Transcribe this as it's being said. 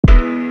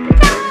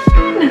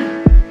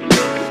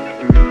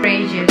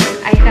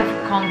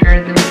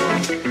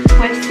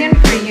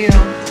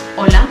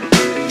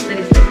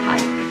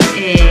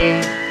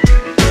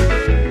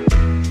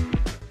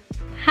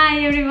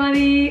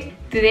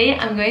today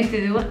I'm going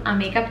to do a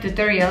makeup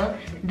tutorial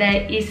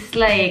that is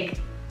like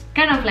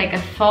kind of like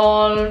a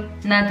fall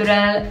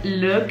natural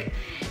look.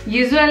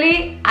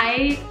 Usually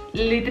I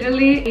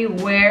literally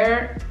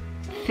wear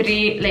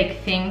 3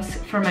 things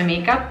for my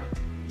makeup,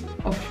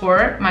 or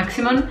 4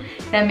 maximum.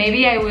 Then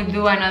maybe I will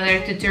do another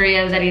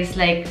tutorial that is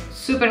like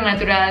super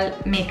natural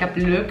makeup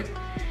look.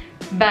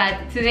 But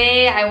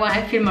today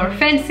I feel more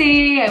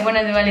fancy, I want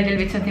to do a little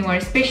bit something more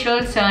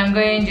special, so I'm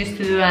going just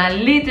to do a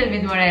little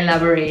bit more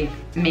elaborate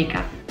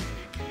makeup.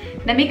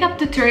 The makeup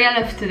tutorial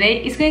of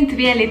today is going to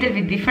be a little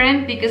bit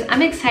different because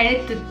I'm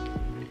excited to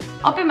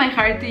open my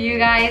heart to you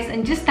guys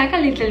and just talk a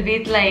little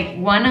bit like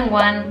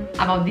one-on-one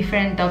about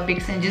different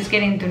topics and just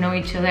getting to know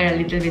each other a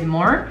little bit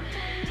more.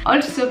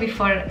 Also,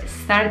 before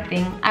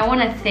starting, I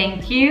want to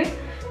thank you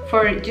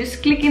for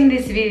just clicking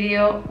this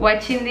video,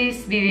 watching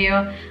this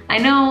video. I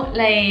know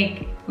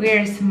like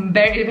we're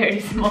very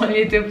small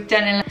YouTube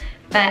channel,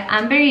 but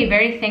I'm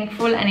very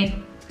thankful, and it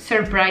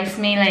surprised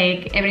me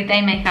like every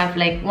time I have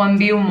like 1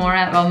 view more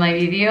about my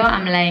video.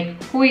 I'm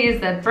like, who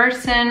is that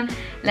person?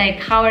 Like,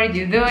 how are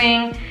you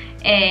doing?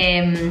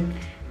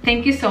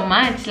 Thank you so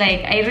much.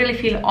 Like, I really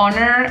feel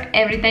honored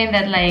every time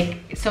that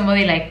like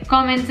somebody like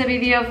comments a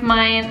video of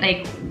mine,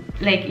 like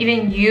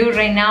even you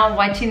right now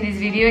watching this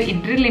video.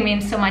 It really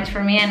means so much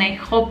for me, and I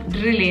hope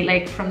really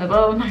like from the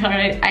bottom of my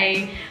heart,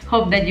 I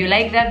hope that you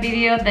like that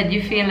video, that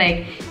you feel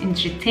like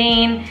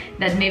entertained,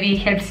 that maybe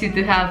helps you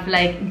to have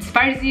like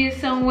inspires you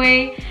some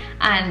way,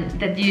 and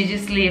that you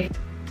just live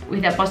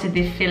with a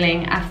positive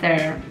feeling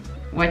after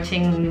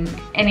watching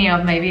any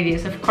of my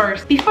videos, of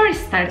course. Before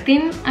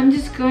starting, I'm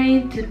just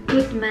going to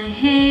put my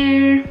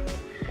hair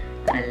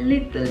a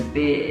little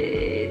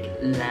bit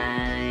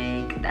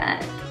like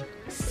that,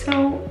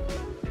 so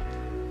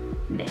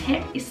the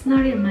hair is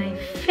not in my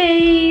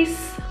face.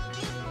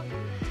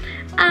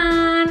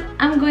 And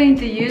I'm going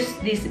to use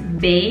this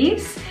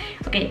base.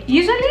 Okay,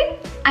 usually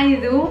I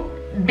do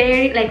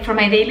for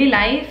my daily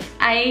life,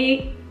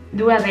 I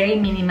do a very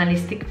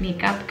minimalistic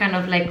makeup, kind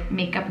of like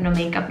makeup no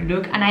makeup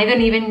look, and I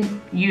don't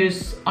even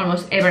use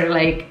almost ever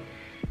like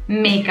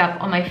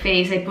makeup on my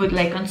face. I put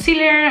like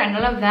concealer and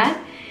all of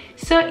that.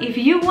 So if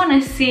you want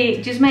to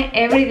see just my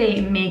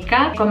everyday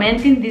makeup,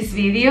 comment in this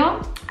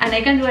video and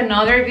I can do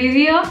another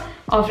video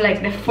of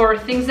like the 4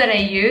 things that I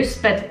use,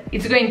 but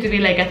it's going to be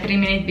like a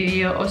 3-minute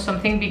video or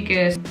something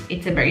because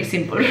it's a very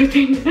simple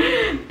routine.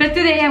 But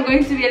today I'm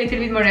going to be a little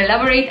bit more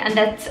elaborate, and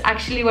that's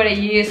actually what I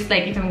use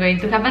like if I'm going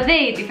to have a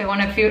date, if I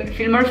want to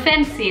feel more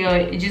fancy,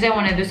 or just I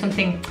want to do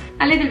something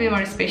a little bit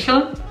more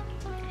special.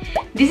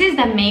 This is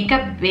the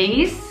makeup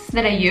base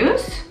that I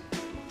use.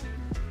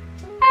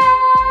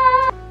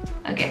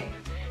 Okay,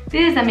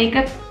 this is the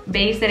makeup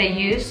base that I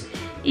use.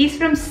 It's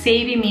from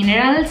Sadie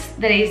Minerals.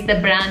 That is the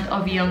brand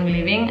of Young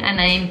Living, and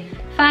I'm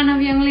a fan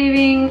of Young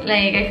Living.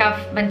 Like, I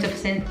have a bunch of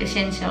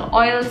essential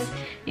oils.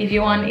 If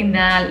you want, in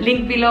the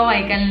link below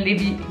I can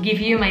give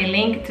you my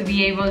link to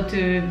be able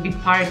to be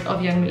part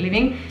of Young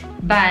Living.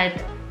 But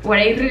what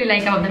I really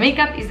like about the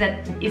makeup is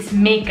that it's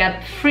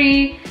makeup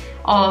free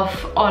of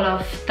all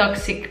of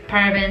toxic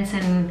parabens,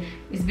 and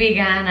it's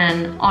vegan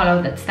and all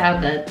of that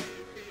stuff that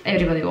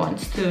everybody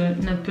wants to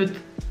not put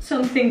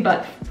something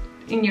bad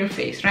in your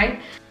face, right?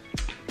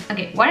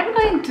 Okay, what I'm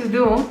going to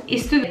do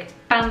is to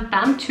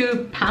do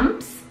 2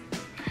 pumps.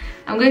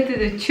 I'm going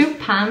to do 2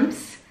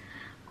 pumps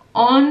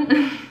on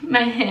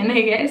my hand,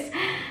 I guess,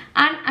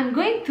 and I'm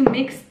going to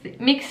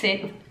mix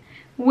it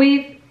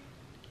with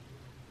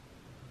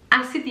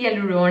acid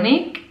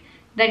hyaluronic,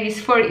 that is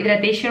for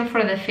hydration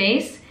for the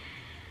face.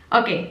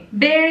 Okay,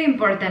 very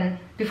important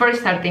before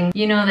starting.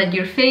 You know that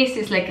your face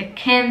is like a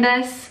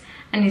canvas,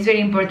 and it's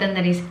very important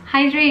that it's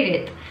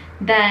hydrated,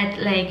 that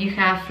like you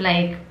have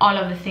like all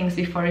of the things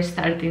before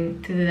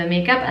starting to do the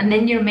makeup, and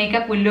then your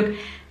makeup will look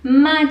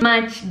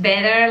much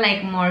better,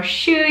 like more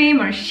chewy,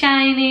 more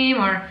shiny,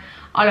 more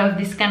all of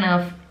this kind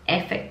of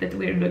effect that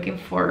we're looking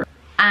for.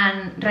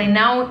 And right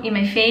now in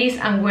my face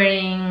I'm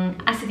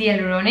wearing acid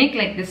hyaluronic,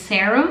 like the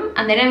serum,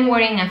 and then I'm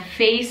wearing a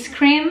face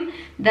cream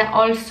that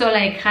also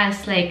like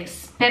has like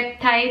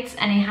peptides,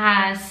 and it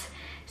has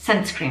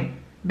sunscreen.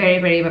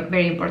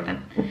 Very important.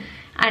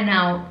 And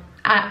now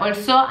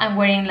also I'm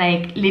wearing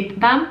like lip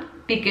balm,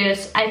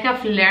 because I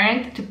have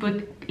learned to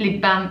put lip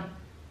balm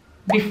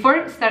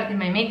before starting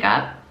my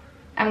makeup.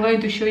 I'm going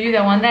to show you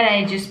the one that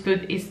I just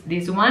put is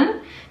this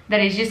one,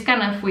 that is just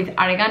kind of with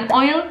argan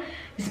oil.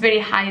 It's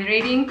very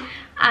hydrating,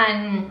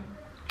 and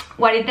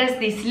what it does,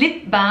 this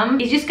lip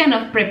balm, is just kind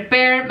of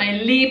prepare my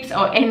lips,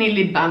 or any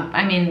lip balm,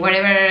 I mean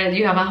whatever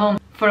you have at home,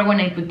 for when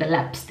I put the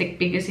lipstick,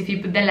 because if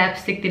you put the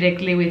lipstick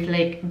directly with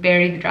like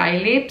very dry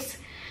lips,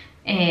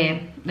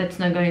 that's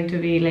not going to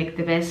be like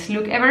the best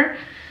look ever.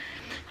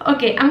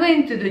 Okay, I'm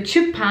going to do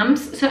 2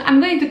 pumps, so I'm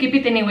going to keep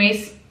it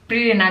anyways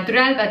pretty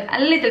natural, but a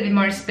little bit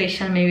more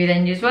special maybe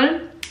than usual.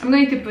 I'm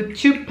going to put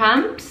 2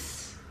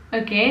 pumps,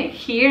 okay,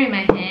 here in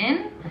my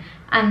hand,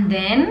 and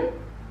then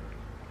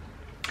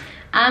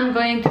I'm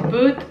going to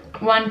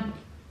put 1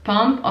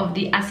 pump of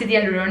the acid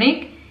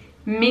hyaluronic,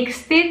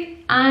 mixed it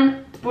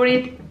and put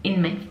it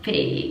in my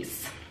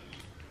face.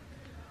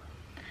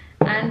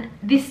 And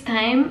this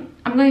time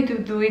I'm going to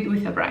do it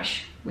with a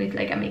brush, with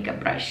like a makeup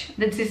brush.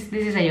 This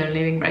is a Your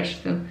Living brush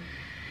too.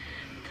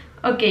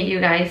 Okay, you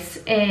guys,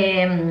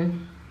 I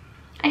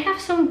have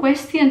some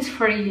questions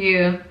for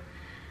you.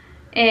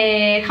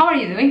 How are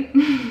you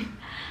doing?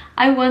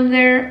 I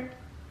wonder,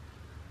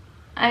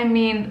 I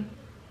mean,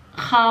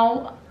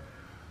 how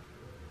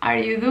are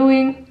you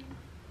doing?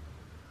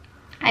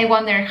 I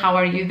wonder, how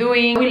are you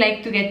doing? I would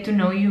like to get to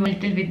know you a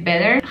little bit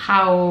better.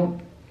 How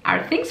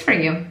are things for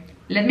you?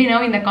 Let me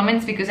know in the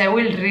comments, because I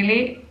will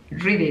really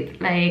read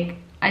it. Like,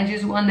 I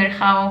just wonder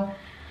how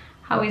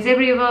is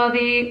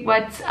everybody,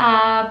 what's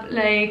up,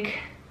 like,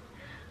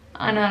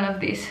 and all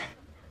of this.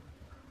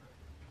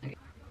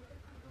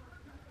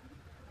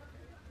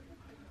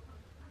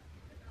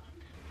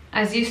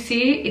 As you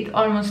see, it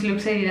almost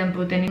looks like I didn't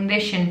put any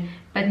foundation,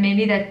 but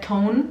maybe that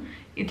tone,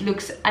 it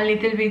looks a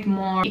little bit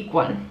more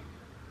equal.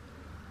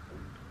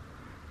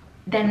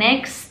 The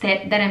next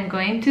step that I'm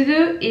going to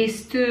do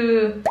is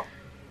to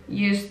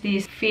use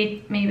this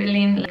Fit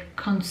Maybelline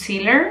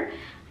concealer,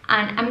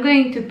 and I'm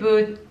going to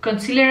put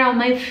concealer on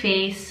my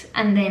face,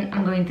 and then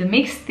I'm going to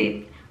mix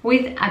it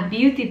with a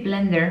beauty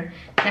blender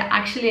that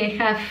actually I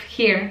have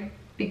here,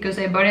 because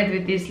I bought it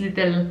with this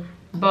little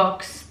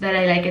box that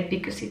I like it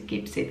because it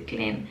keeps it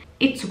clean.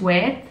 It's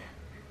wet,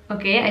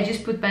 okay? I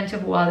just put a bunch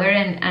of water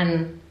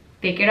and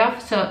take it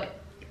off, so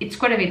it's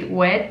quite a bit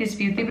wet, this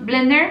beauty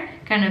blender,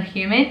 kind of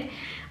humid.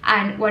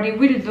 And what it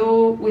will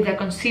do with the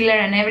concealer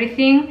and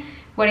everything,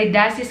 what it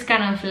does is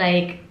kind of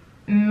like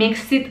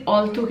mix it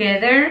all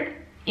together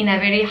in a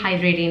very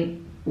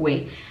hydrating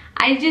way.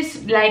 I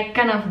just like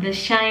kind of the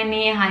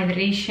shiny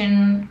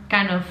hydration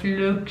kind of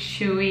look,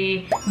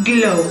 chewy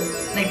glow,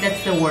 like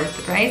that's the word,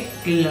 right?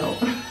 Glow.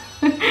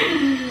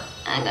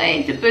 I'm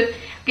going to put,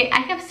 okay,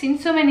 I have seen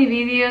so many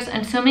videos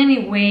and so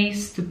many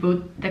ways to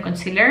put the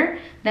concealer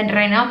that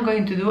right now I'm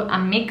going to do a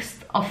mix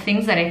of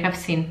things that I have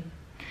seen.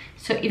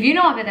 So if you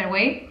know a better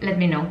way, let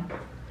me know.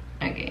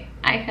 Okay,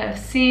 I have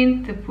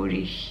seen to put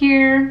it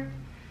here.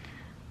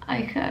 I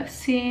have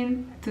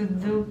seen to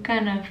do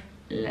kind of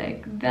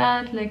like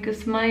that, like a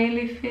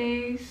smiley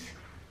face.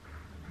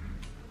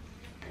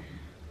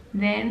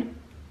 Then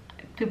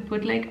to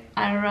put like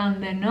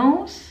around the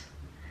nose.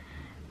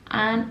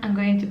 And I'm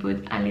going to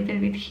put a little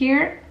bit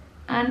here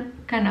and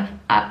kind of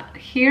up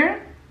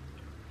here.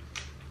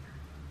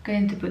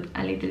 Going to put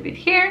a little bit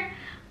here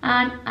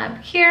and up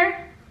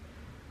here.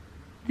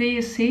 Do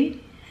you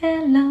see?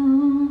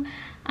 Hello.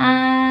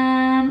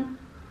 And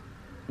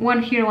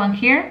one here, one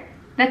here.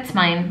 That's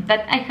mine.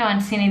 That I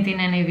haven't seen it in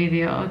any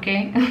video,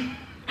 okay?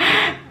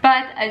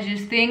 But I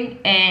just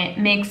think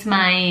makes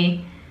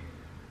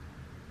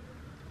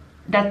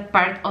that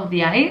part of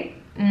the eye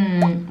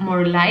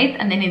more light,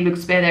 and then it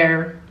looks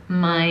better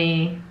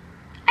my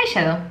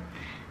eyeshadow.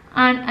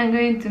 And I'm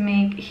going to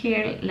make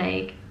here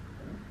like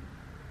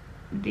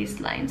these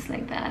lines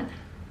like that.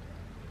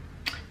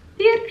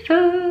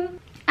 Beautiful.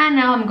 And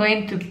now I'm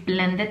going to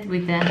blend it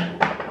with the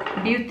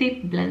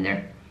beauty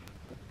blender.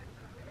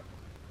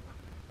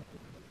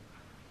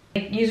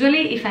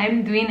 Usually if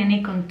I'm doing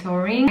any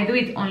contouring, I do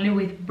it only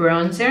with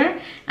bronzer,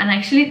 and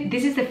actually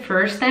this is the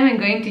first time I'm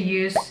going to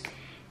use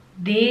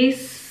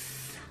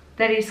this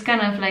that is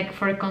kind of like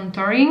for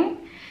contouring,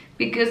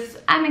 because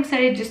I'm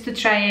excited just to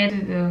try it.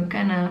 To do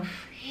kind of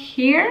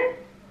here,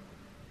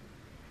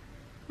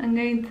 I'm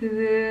going to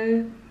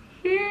do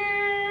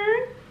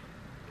here,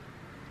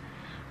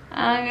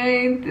 I'm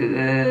going to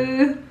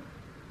do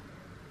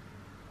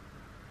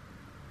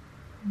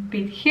a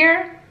bit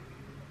here,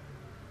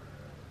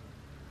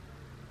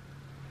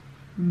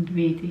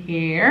 bit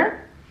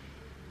here,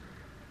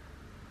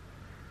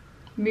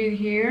 bit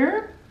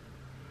here,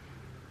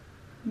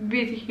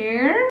 bit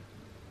here.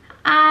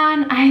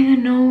 And I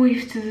don't know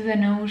if to do the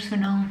nose or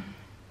no,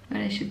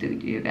 but I should do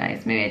it, you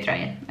guys. Maybe I try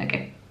it.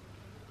 Okay,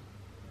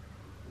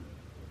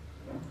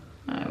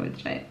 I will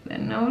try the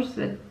nose,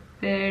 but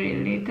very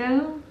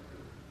little,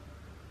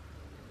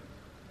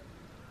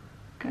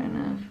 kind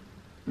of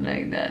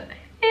like that.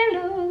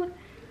 Hello.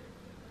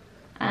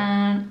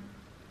 And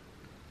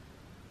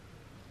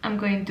I'm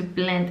going to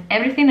blend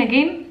everything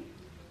again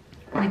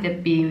with the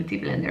beauty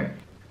blender.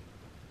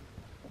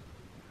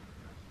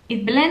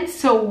 It blends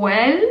so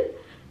well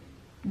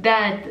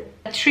that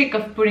trick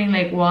of putting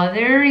like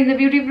water in the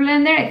beauty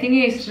blender, I think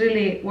it's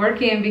really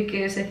working,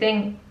 because I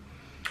think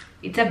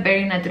it's a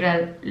very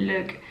natural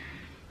look.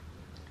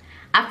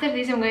 After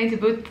this I'm going to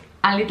put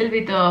a little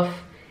bit of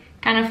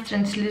kind of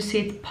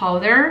translucent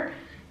powder,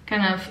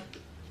 kind of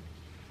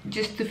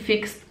just to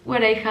fix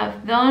what I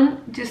have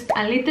done, just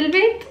a little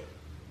bit.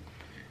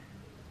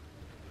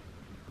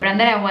 Brand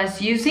that I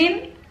was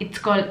using, it's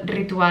called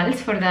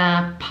Rituals for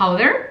the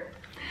powder.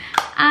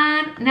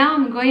 And now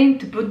I'm going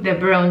to put the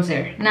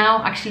bronzer.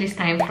 Now actually it's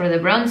time for the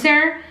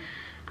bronzer,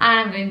 and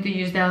I'm going to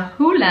use the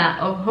Hula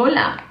or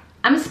Hola.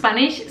 I'm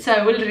Spanish, so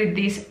I will read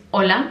this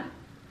Hola,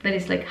 that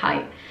is like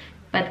hi,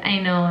 but I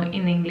know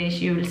in English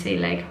you will say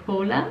like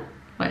Hola.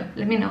 Well,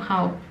 let me know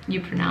how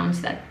you pronounce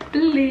that,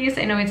 please.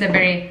 I know it's a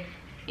very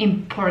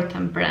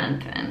important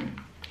brand, and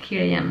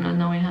here I am not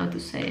knowing how to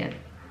say it.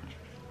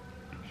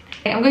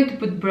 I'm going to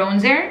put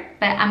bronzer,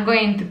 but I'm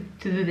going to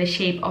do the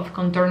shape of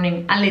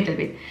contouring a little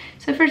bit.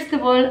 So first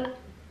of all,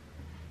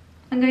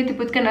 I'm going to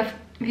put kind of,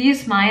 if you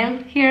smile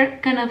here,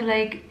 kind of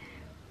like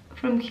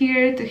from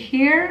here to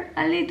here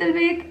a little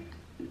bit.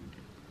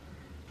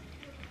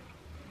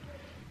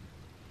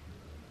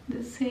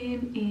 The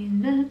same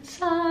in that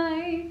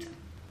side.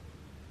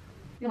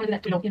 You don't want to do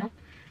that too low, you know?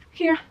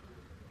 Here.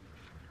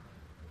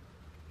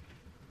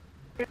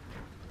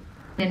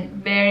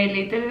 Then very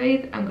little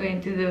bit, I'm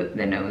going to do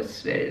the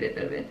nose very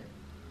little bit.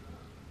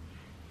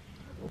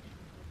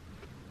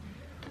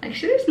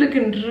 Actually, it's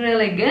looking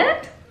really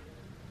good.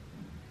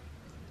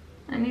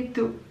 I need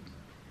to...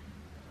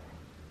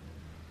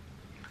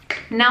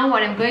 Now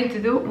what I'm going to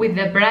do with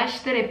the brush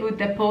that I put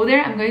the powder,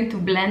 I'm going to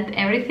blend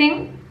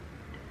everything.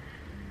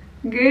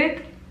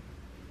 Good.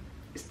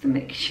 Just to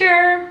make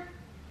sure.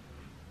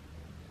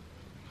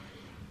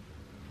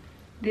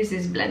 This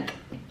is blend.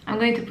 I'm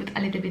going to put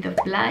a little bit of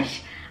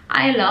blush.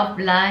 I love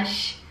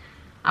blush.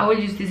 I will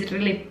use this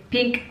really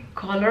pink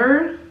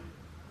color.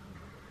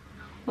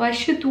 Well, I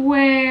should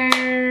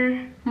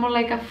wear more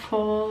like a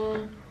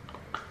fall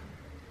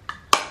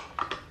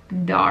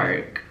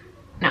dark.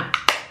 No.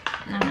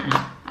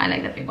 I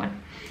like the pink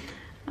one.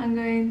 I'm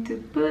going to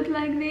put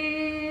like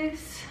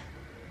this.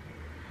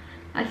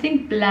 I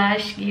think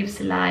blush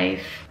gives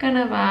life kind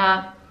of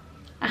a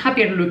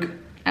happier look,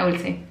 I will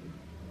say.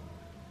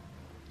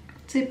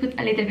 So I put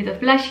a little bit of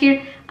blush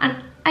here, and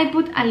I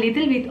put a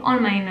little bit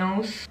on my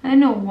nose. I don't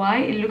know why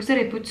it looks that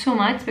I put so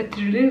much, but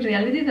really in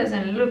reality it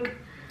doesn't look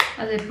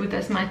as I put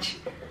as much.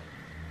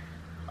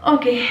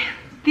 Okay,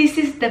 this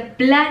is the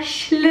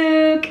blush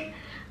look,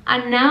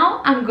 and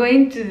now I'm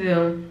going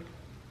to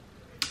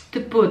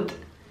put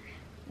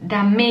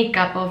the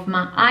makeup of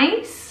my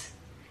eyes.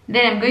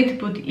 Then I'm going to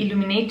put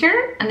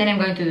illuminator, and then I'm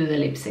going to do the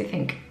lips, I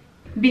think.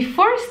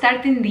 Before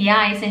starting the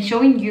eyes and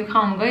showing you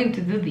how I'm going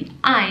to do the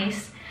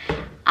eyes,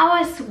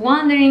 I was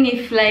wondering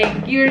if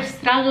like you're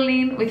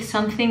struggling with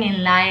something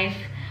in life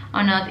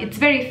or not. It's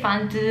very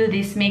fun to do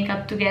this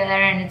makeup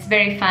together, and it's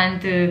very fun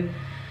to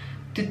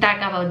talk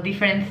about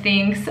different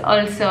things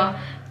also,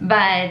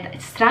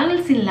 but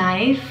struggles in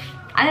life,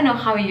 I don't know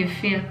how you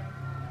feel.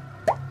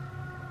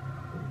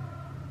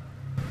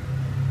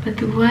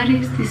 But what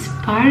is this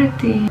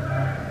party?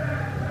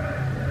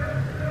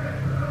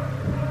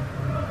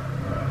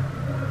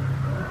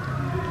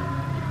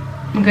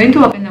 I'm going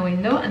to open the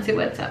window and see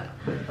what's up.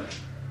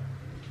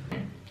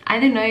 I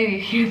don't know if you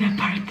hear the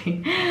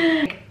party.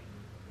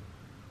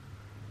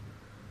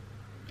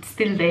 It's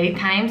still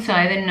daytime, so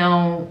I don't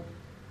know.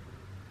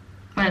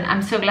 Well,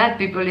 I'm so glad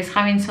people is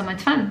having so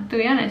much fun, to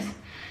be honest.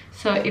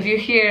 So if you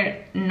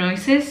hear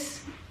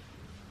noises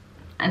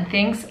and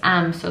things,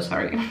 I'm so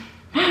sorry.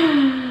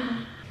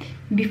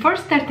 Before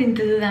starting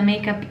to do the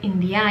makeup in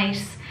the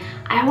eyes,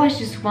 I was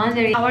just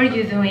wondering, how are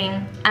you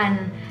doing?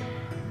 And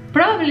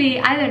probably,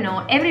 I don't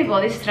know,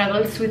 everybody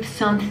struggles with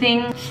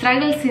something.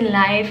 Struggles in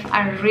life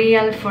are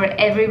real for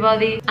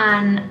everybody,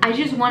 and I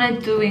just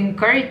wanted to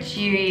encourage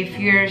you if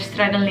you're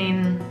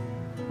struggling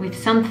with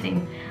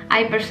something.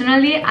 I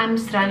personally am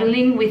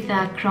struggling with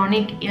a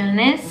chronic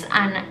illness,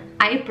 and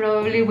I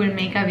probably will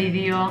make a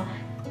video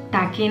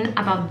talking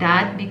about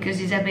that because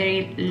it's a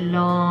very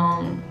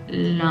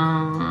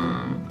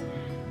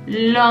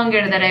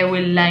longer than I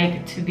would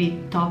like to be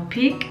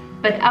topic.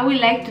 But I would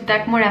like to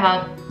talk more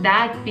about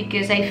that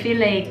because I feel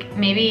like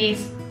maybe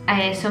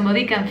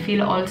somebody can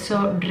feel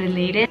also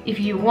related. If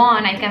you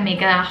want, I can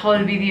make a whole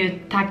video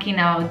talking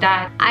about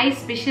that. I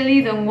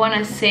especially don't want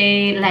to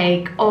say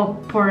like, oh,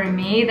 poor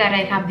me that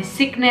I have this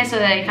sickness or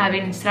that I have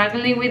been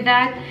struggling with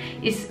that.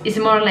 It's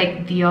more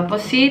like the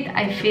opposite.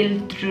 I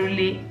feel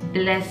truly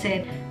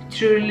blessed,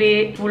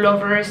 truly full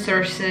of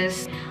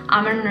resources.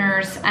 I'm a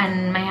nurse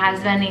and my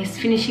husband is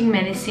finishing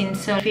medicine,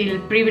 so I feel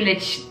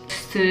privileged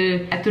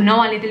to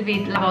know a little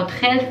bit about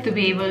health, to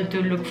be able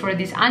to look for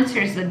these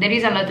answers. But there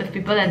is a lot of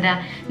people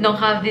that don't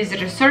have these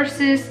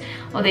resources,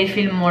 or they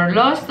feel more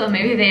lost, or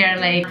maybe they are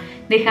like,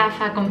 they have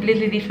a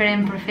completely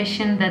different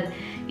profession that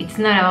it's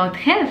not about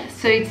health.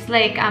 So it's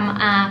like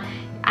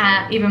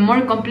even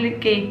more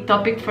complicated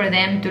topic for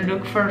them to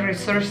look for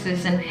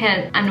resources and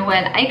help. And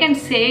well, I can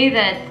say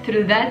that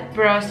through that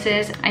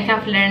process I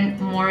have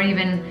learned more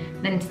even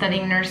than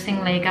studying nursing,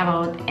 like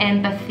about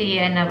empathy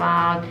and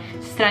about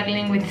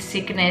struggling with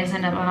sickness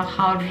and about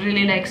how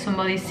really like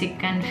somebody sick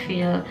can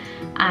feel.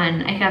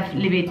 And I have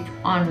lived it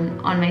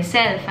on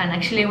myself, and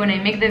actually when I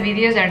make the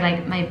videos are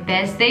like my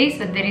best days,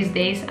 but there is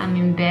days I'm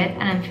in bed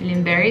and I'm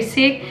feeling very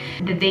sick.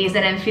 The days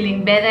that I'm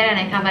feeling better and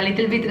I have a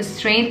little bit of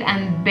strength,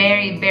 I'm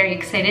very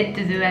excited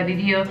to do a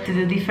video, to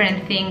do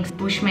different things,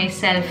 push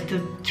myself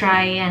to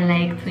try and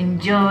like to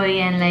enjoy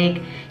and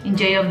like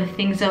enjoy all the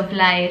things of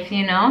life,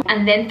 you know.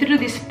 And then through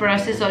this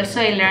process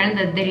also I learned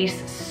that there is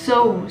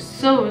so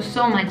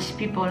much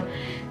people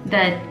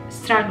that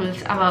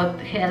struggles about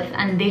health,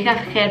 and they have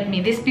helped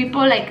me. These people,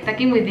 like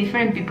talking with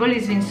different people,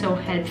 has been so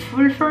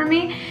helpful for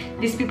me.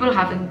 These people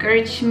have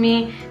encouraged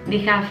me. They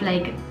have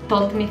like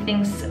told me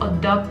things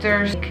of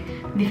doctors, like,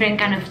 different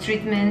kind of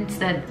treatments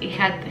that it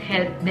had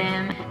helped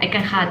them. I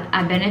can have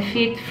a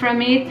benefit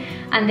from it.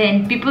 And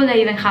then people that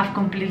even have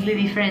completely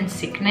different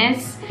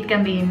sickness. It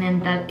can be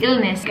mental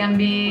illness, it can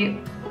be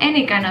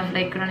any kind of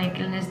like chronic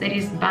illness. There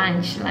is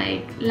bunch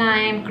like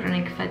Lyme,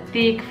 chronic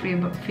fatigue,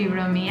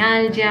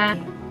 fibromyalgia,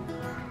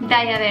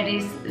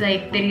 diabetes.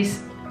 Like there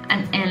is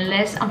an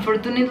endless,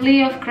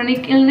 unfortunately, of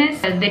chronic illness.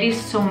 There is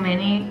so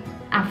many,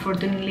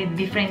 unfortunately,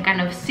 different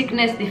kind of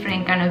sickness,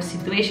 different kind of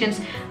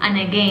situations. And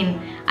again,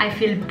 I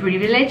feel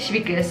privileged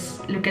because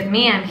look at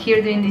me, I'm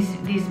here doing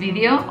this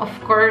video. Of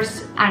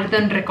course, I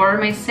don't record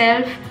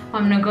myself.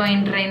 I'm not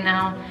going right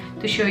now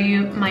to show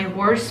you my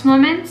worst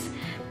moments,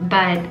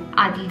 but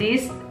at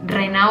least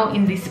right now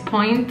in this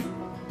point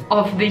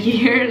of the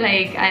year,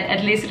 like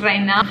at least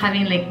right now,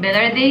 having like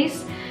better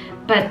days.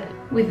 But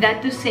with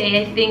that to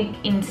say, I think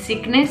in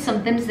sickness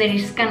sometimes there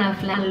is kind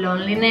of like a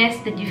loneliness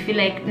that you feel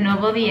like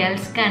nobody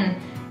else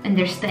can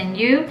understand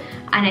you,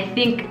 and I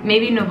think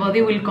maybe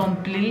nobody will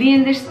completely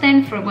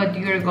understand for what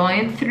you're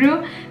going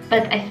through,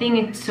 but I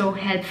think it's so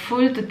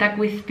helpful to talk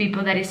with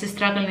people that is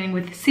struggling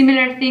with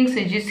similar things,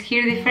 so just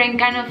hear different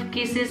kind of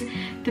cases.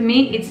 To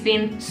me, it's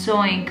been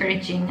so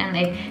encouraging, and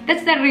like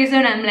that's the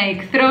reason I'm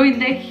like throwing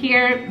that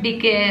here,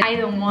 because I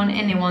don't want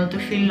anyone to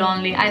feel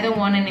lonely. I don't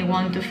want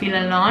anyone to feel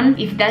alone.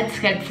 If that's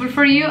helpful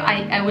for you,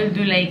 I will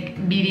do like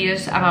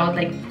videos about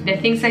like the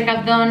things I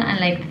have done and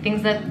like the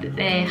things that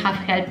have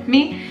helped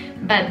me.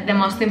 But the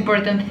most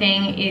important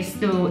thing is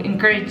to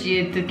encourage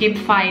you to keep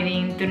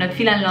fighting, to not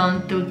feel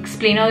alone, to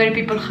explain other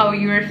people how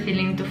you are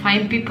feeling, to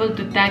find people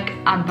to talk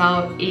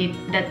about it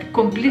that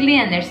completely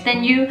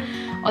understand you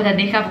or that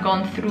they have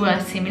gone through a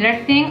similar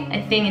thing.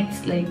 I think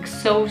it's like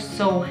so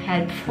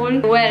helpful.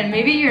 Well,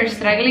 maybe you're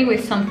struggling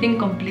with something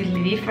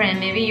completely different.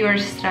 Maybe you're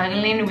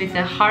struggling with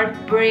a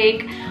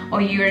heartbreak,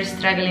 or you're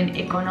struggling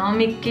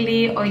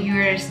economically, or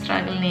you're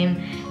struggling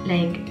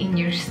like in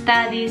your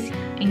studies,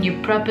 in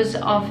your purpose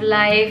of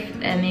life.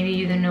 Maybe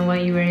you don't know why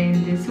you are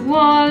in this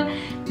world.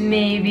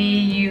 Maybe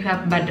you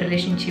have bad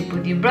relationship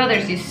with your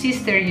brothers, your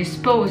sister, your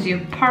spouse, your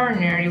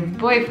partner, your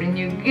boyfriend,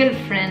 your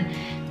girlfriend.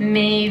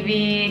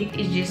 Maybe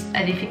it's just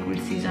a difficult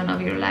season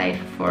of your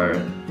life for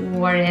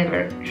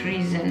whatever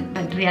reason.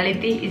 But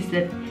reality is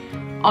that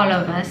all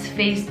of us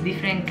face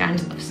different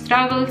kinds of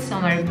struggles.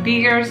 Some are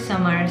bigger,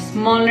 some are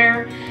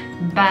smaller,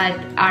 but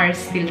are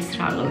still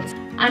struggles.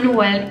 And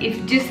well,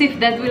 if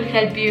that will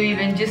help you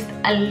even just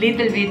a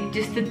little bit,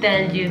 just to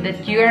tell you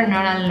that you are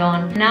not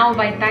alone. Now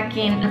by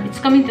talking, it's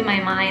coming to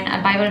my mind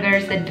a Bible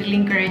verse that really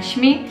encouraged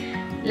me.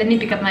 Let me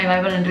pick up my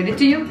Bible and read it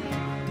to you.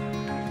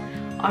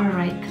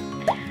 Alright.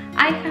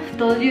 I have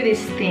told you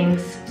these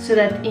things so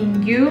that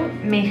in you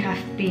may have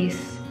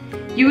peace.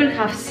 You will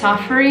have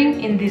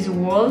suffering in this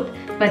world,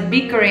 but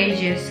be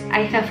courageous.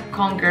 I have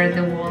conquered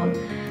the world.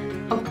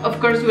 Of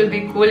course, it will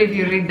be cool if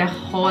you read the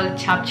whole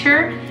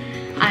chapter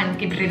and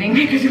keep reading,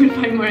 because you will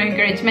find more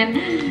encouragement.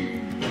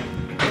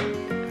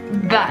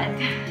 But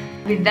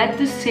with that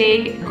to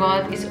say,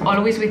 God is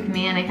always with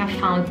me, and I have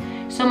found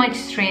so much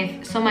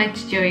strength, so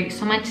much joy,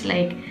 so much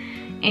like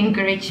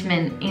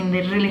encouragement in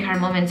the really hard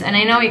moments. And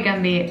I know it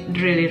can be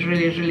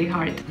really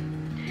hard.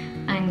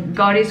 And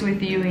God is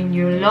with you in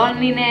your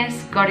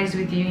loneliness, God is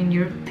with you in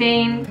your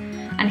pain,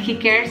 and He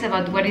cares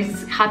about what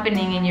is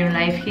happening in your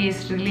life. He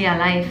is really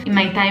alive. In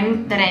my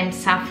time that I'm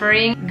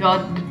suffering,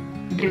 God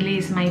really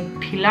is my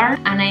pillar,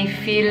 and I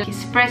feel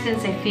His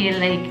presence, I feel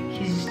like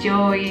His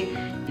joy,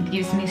 it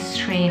gives me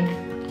strength,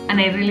 and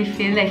I really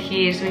feel that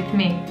He is with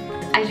me.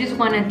 I just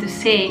wanted to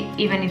say,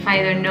 even if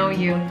I don't know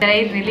you, that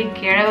I really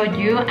care about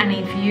you. And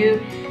if you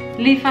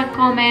leave a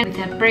comment with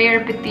a prayer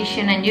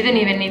petition, and you don't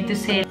even need to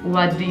say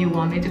what do you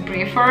want me to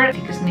pray for,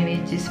 because maybe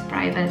it's just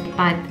private,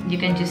 but you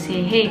can just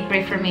say, hey,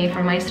 pray for me,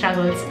 for my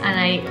struggles, and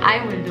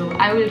I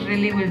will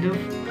really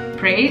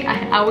pray.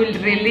 I will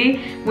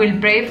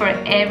pray for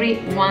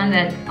everyone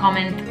that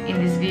comment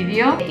in this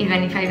video.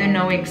 Even if I don't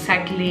know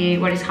exactly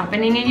what is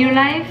happening in your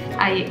life,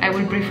 I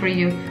will pray for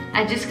you.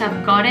 I just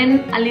have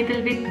gotten a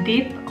little bit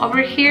deep over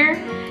here,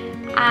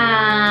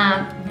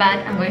 but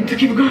I'm going to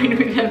keep going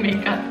with the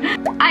makeup.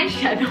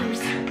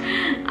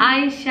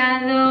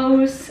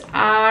 Eyeshadows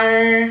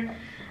are,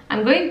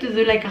 I'm going to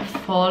do like a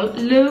fall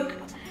look.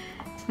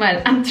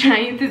 Well, I'm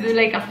trying to do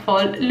like a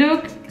fall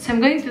look, so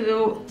I'm going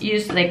to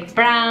use like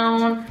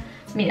brown.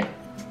 Mira,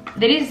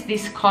 there is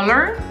this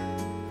color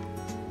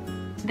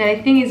that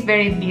I think is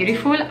very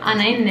beautiful,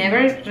 and I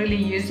never really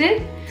use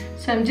it,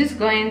 so I'm just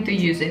going to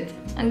use it.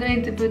 I'm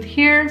going to put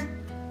here,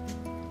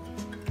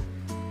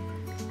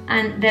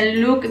 and the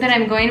look that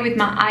I'm going with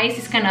my eyes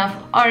is kind of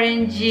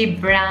orangey,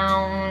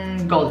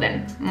 brown,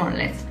 golden, more or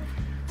less.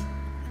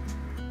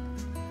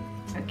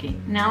 Okay,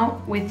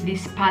 now with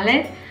this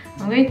palette,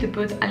 I'm going to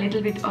put a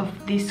little bit of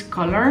this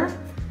color.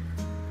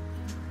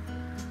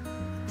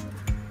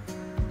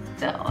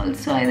 That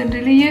also I don't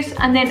really use.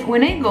 And then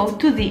when I go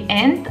to the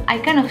end, I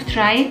kind of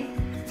try,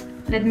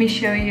 let me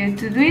show you,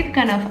 to do it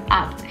kind of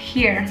up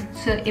here,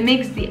 so it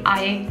makes the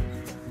eye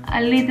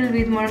a little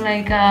bit more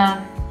like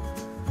a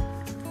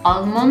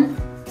almond.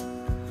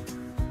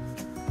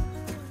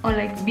 or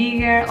like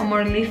bigger or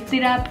more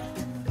lifted up.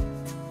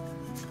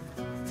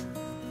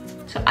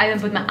 So I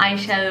don't put my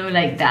eyeshadow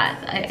like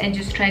that. I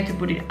just try to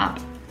put it up.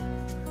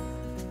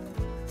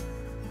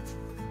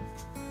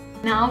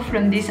 Now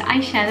from this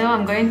eyeshadow,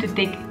 I'm going to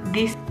take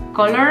this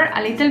color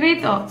a little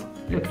bit. Oh,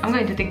 look, I'm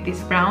going to take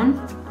this brown,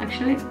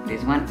 actually,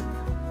 this one.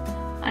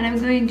 And I'm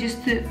going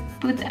just to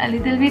put a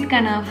little bit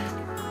kind of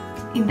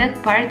in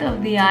that part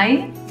of the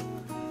eye.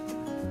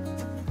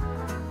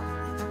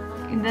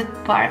 In that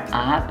part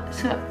up.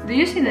 So, do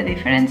you see the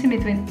difference in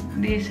between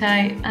this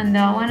eye and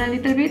that one a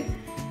little bit?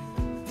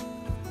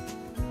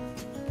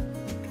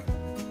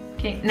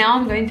 Okay, now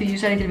I'm going to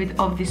use a little bit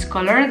of this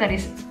color that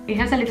is, it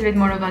has a little bit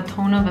more of a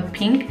tone of a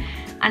pink,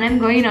 and I'm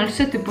going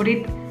also to put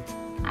it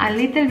a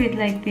little bit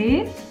like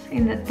this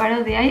in that part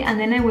of the eye, and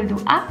then I will do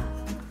up,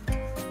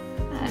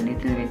 a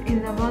little bit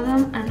in the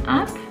bottom and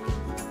up,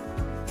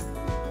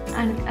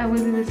 and I will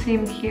do the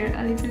same here,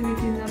 a little bit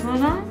in the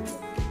bottom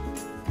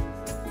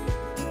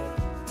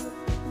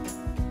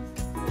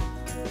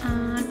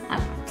and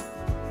up.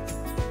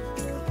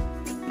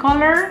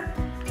 Color,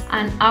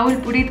 and I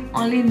will put it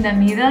only in the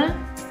middle.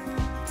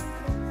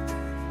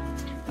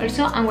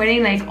 Also, I'm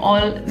wearing like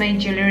all my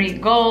jewelry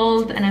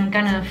gold, and I'm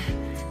kind of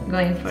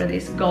going for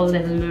this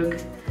golden look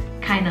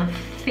kind of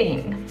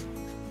thing.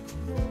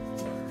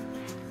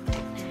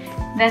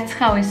 That's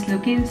how it's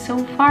looking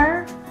so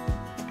far.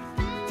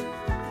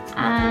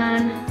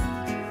 And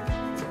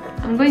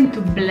I'm going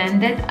to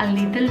blend it a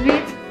little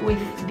bit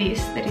with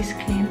this that is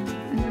clean.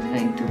 I'm just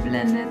going to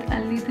blend it a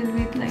little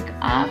bit like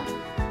up.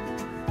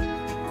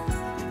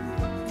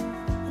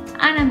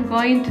 And I'm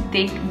going to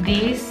take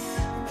this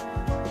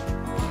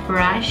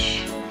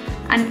brush,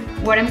 and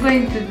what I'm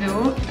going to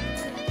do,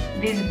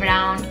 this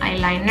brown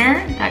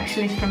eyeliner that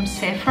actually is from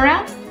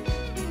Sephora,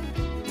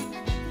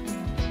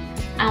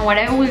 and what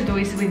I will do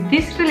is with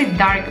this really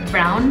dark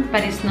brown,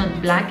 but it's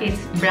not black,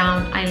 it's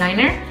brown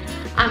eyeliner,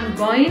 I'm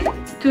going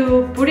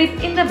to put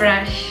it in the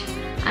brush,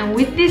 and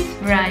with this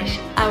brush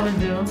I will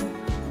do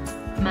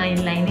my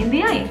line in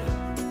the eye.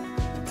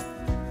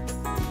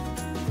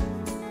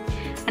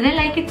 And I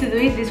like it to do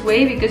it this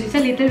way because it's a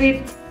little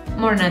bit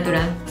more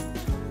natural.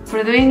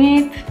 For doing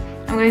it,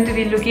 I'm going to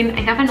be looking, I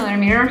have another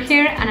mirror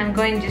here, and I'm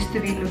going just to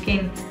be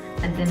looking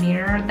at the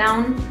mirror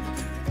down.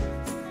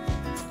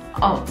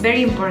 Oh,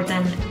 very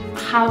important.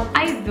 How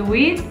I do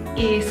it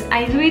is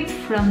I do it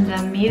from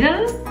the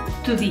middle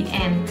to the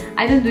end.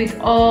 I don't do it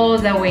all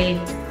the way.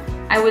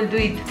 I will do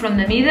it from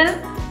the middle,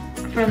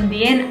 from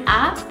the end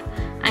up,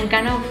 and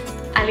kind of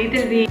a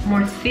little bit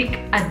more thick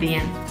at the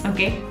end,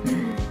 okay?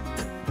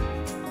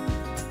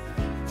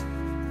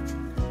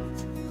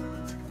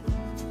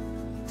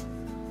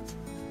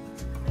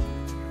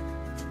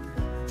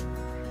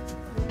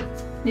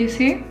 You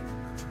see?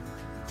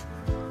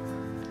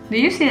 Do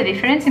you see the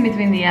difference in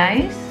between the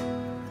eyes?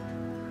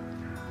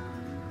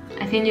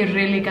 I think you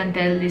really can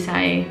tell this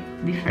eye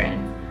different.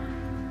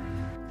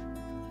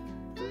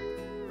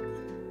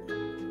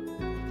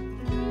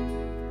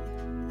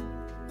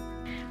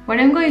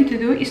 What I'm going to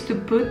do is to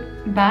put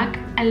back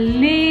a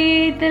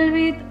little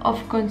bit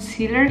of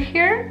concealer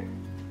here,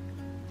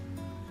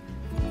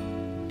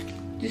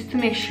 just to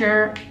make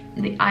sure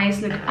the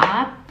eyes look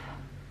up.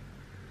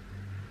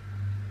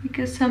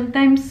 Because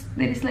sometimes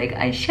there is like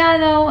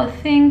eyeshadow or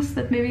things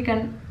that maybe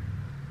can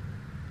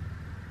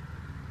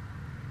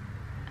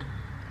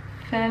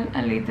fall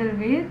a little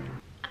bit.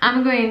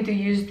 I'm going to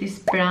use this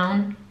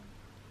brown.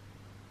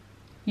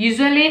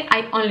 Usually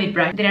I only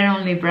brush, there I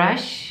only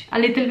brush a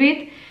little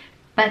bit,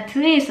 but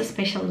today is a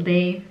special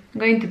day. I'm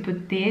going to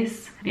put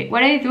this. Okay,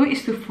 what I do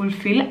is to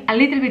fulfill a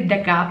little bit the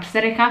gaps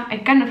that I have. I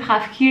kind of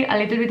have here a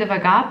little bit of a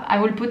gap. I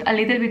will put a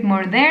little bit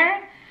more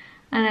there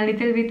and a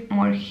little bit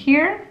more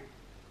here.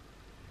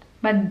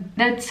 But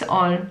that's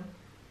all,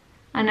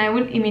 and I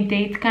will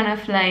imitate kind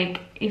of like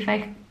if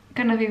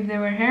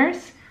there were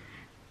hairs,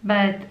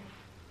 but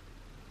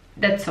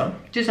that's all,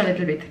 just a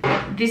little bit.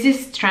 This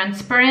is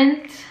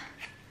transparent.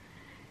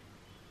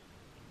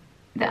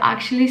 The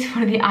actually is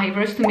for the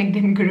eyebrows to make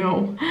them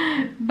grow,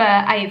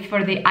 but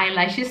for the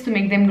eyelashes to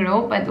make them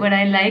grow. But what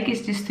I like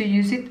is just to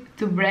use it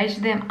to brush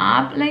them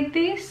up like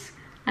this,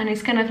 and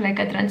it's kind of like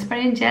a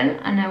transparent gel,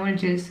 and I will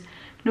just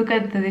look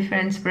at the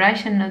difference,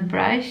 brush and not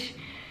brush.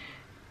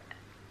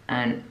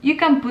 And you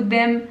can put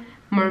them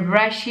more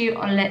brushy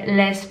or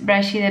less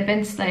brushy,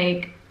 depends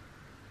like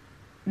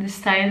the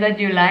style that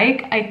you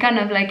like. I kind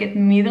of like it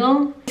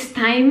middle. It's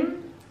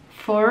time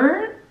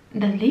for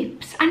the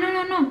lips. Ah,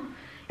 no.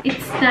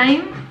 It's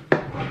time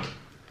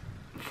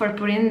for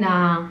putting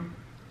the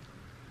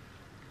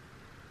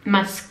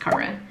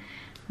mascara.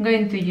 I'm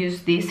going to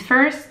use this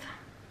first.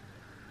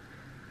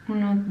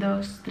 1,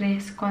 2, 3,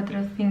 4,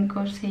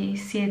 5,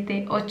 6, 7,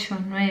 8,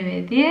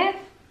 9, 10.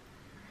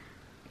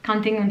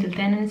 Counting until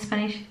 10 in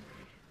Spanish.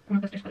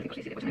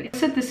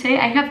 So to say,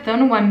 I have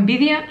done one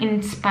video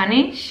in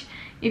Spanish.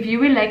 If you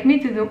would like me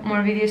to do more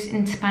videos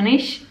in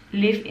Spanish,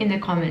 leave in the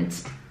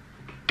comments,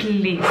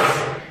 please,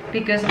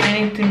 because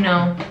I need to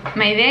know.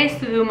 My idea is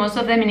to do most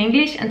of them in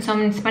English and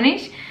some in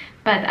Spanish,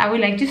 but I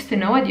would like just to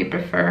know what you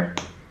prefer.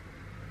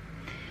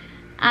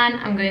 And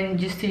I'm going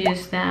just to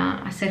use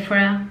the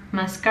Sephora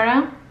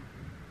mascara.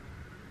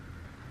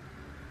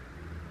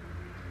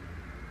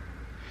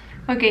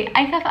 Okay,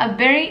 I have a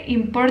very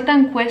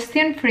important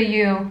question for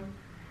you.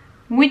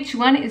 Which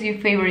one is your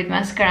favorite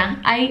mascara?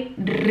 I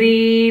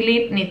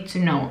really need to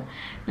know.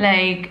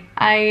 Like,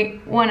 I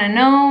wanna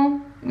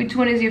know which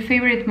one is your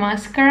favorite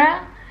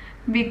mascara,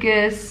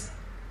 because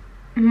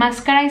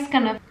mascara is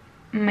kind of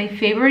my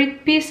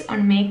favorite piece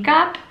on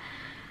makeup,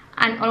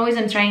 and always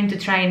I'm trying to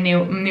try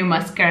new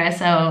mascara,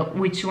 so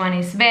which one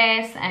is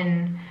best.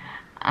 And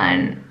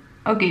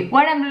okay,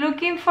 what I'm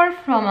looking for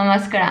from a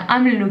mascara,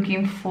 I'm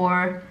looking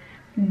for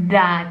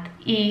that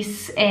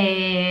is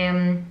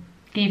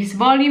gives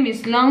volume,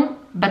 is long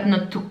but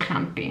not too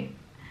clumpy.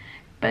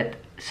 But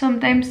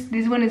sometimes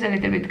this one is a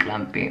little bit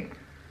clumpy,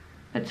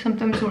 but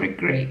sometimes work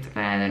great,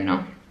 but I don't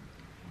know.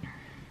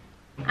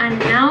 And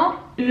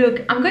now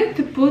look, I'm going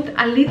to put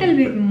a little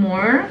bit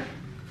more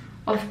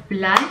of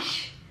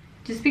blush,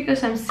 just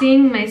because I'm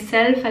seeing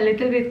myself a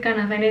little bit, kind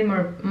of I need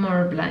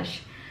more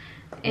blush.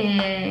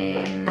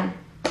 And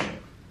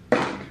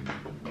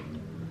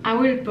I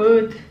will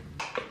put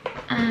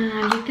a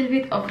little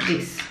bit of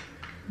this,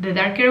 the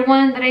darker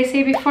one that I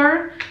said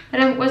before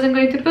that I wasn't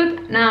going to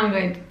put. Now I'm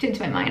going to change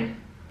my mind.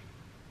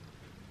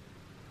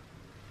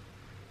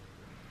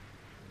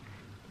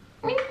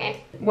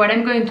 What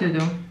I'm going to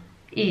do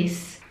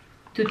is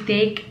to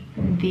take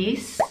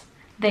this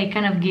that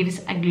kind of gives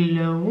a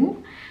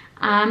glow.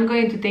 I'm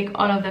going to take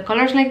all of the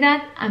colors like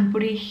that and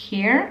put it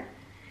here,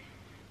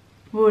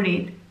 put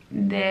it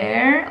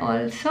there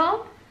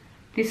also.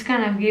 This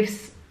kind of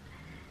gives,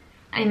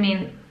 I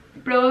mean,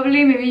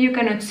 probably maybe you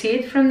cannot see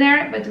it from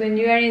there, but when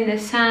you are in the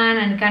sun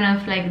and kind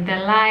of like the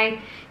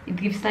light, it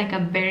gives like a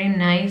very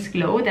nice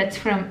glow. That's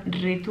from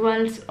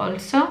Rituals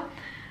also.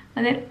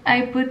 And then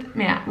I put,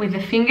 yeah, with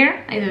the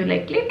finger I do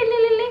like lip,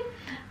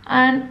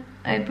 and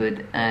I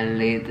put a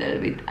little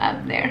bit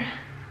up there.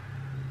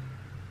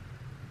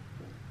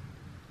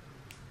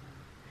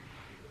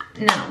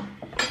 Now,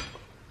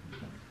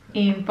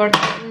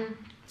 important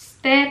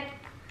step,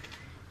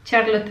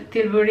 Charlotte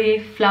Tilbury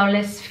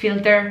Flawless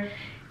Filter.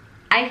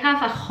 I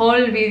have a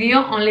whole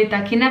video only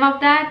talking about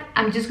that.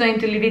 I'm just going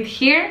to leave it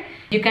here.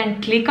 You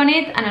can click on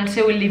it, and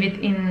also will leave it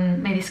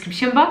in my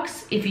description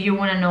box if you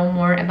want to know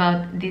more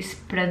about this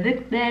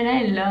product that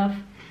I love.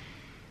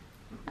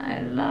 I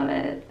love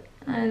it.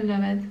 I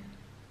love it.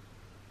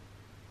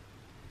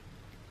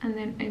 And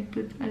then I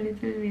put a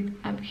little bit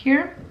up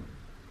here.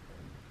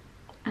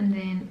 And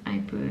then I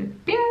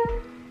put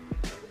ping,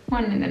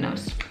 one in the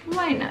nose.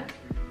 Why not?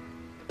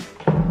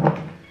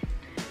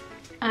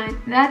 And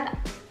that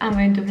I'm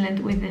going to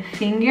blend with the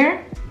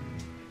finger,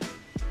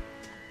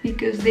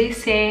 because they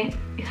say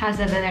it has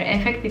a better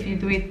effect if you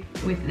do it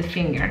with the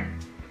finger.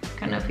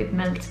 Kind of it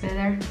melts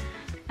better.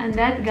 And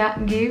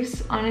that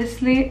gives,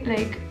 honestly,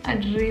 like a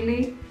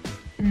really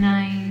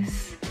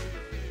nice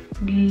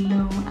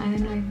glow. I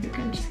don't know if you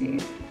can see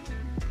it.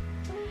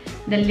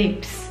 The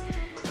lips.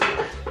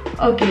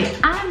 Okay,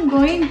 I'm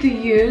going to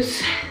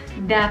use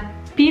the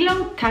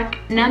Pillow Talk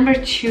number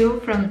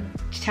 2 from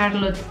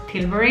Charlotte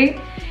Tilbury.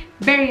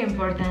 Very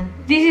important.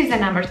 This is the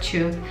number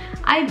 2.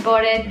 I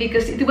bought it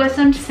because it was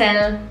on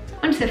sale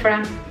on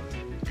Sephora,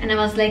 and I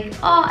was like,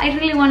 oh, I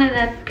really wanted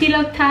that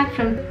Pillow Talk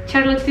from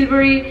Charlotte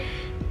Tilbury.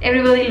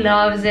 Everybody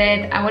loves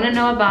it. I want to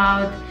know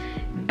about,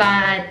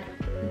 but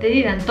they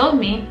didn't tell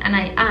me, and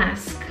I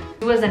asked.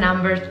 It was the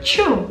number 2,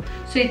 so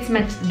it's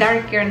much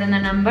darker than the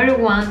number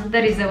 1.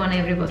 That is the one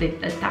everybody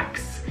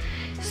attacks.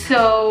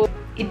 So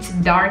it's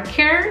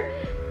darker.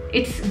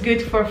 It's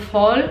good for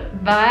fall,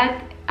 but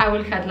I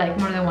will have like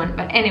more than one.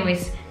 But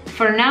anyways,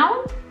 for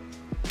now,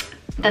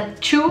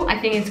 that 2 I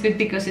think it's good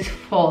because it's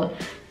fall.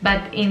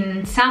 But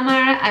in summer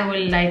I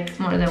will like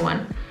more than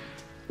one.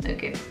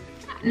 Okay.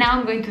 Now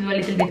I'm going to do a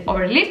little bit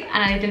over lip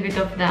and a little bit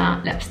of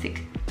the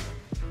lipstick.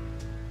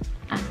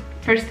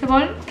 First of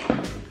all,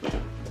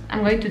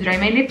 I'm going to dry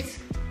my lips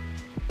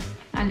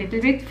a little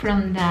bit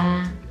from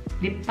the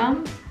lip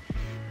balm.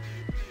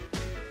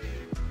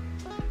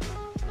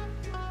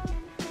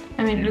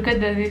 I mean, look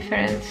at the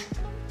difference.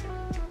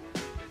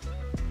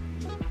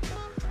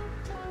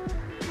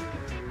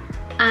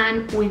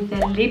 And with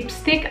the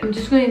lipstick, I'm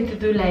just going to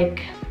do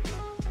like,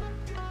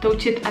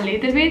 touch it a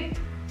little bit,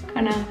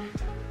 kind of.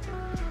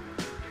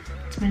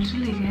 It smells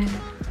really good.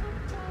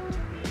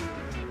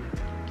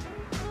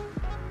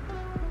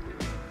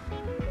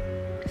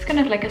 It's kind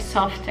of like a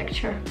soft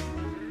texture.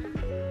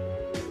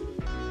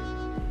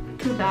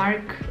 Too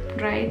dark,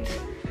 right?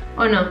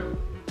 Oh no.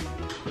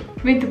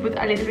 I'm going to put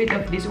a little bit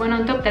of this one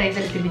on top that is a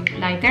little bit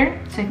lighter,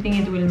 so I think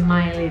it will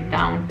mild it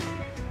down.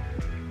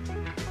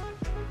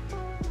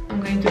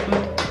 I'm going to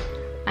put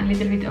a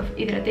little bit of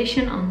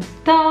hydration on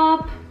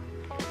top.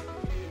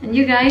 And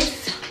you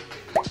guys,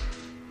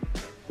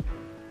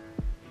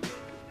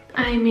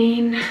 I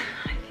mean,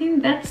 I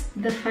think that's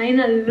the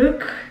final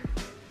look.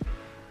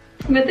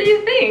 What do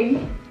you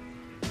think?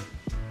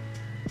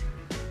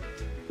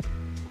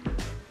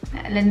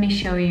 Let me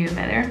show you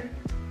better.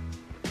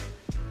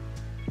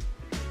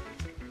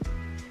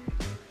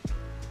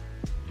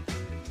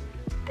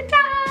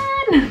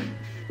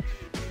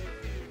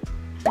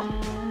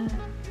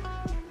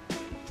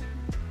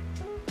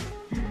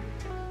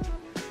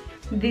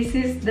 this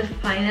is the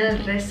final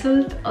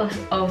result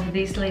of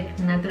this like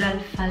natural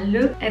fall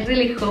look. I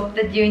really hope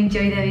that you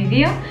enjoy the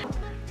video.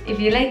 If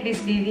you like this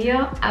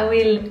video, I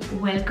will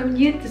welcome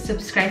you to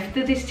subscribe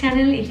to this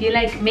channel. If you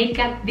like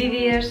makeup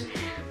videos,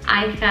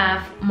 I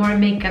have more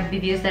makeup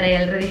videos that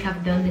I already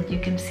have done that you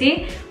can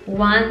see.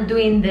 One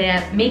doing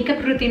the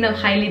makeup routine of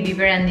Hailey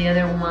Bieber and the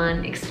other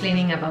one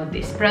explaining about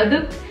this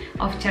product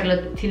of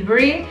Charlotte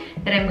Tilbury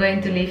that I'm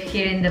going to leave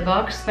here in the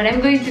box. But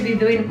I'm going to be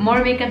doing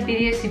more makeup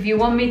videos. If you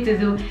want me to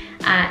do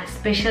a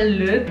special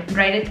look,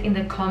 write it in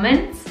the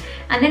comments.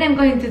 And then I'm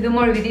going to do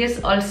more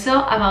videos also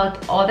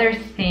about other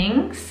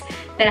things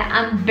that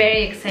I'm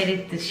very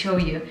excited to show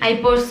you.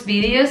 I post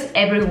videos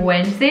every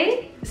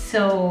Wednesday,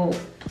 so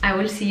I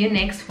will see you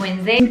next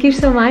Wednesday. Thank you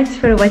so much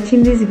for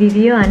watching this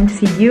video and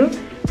see you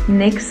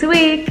next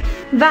week.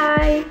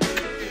 Bye!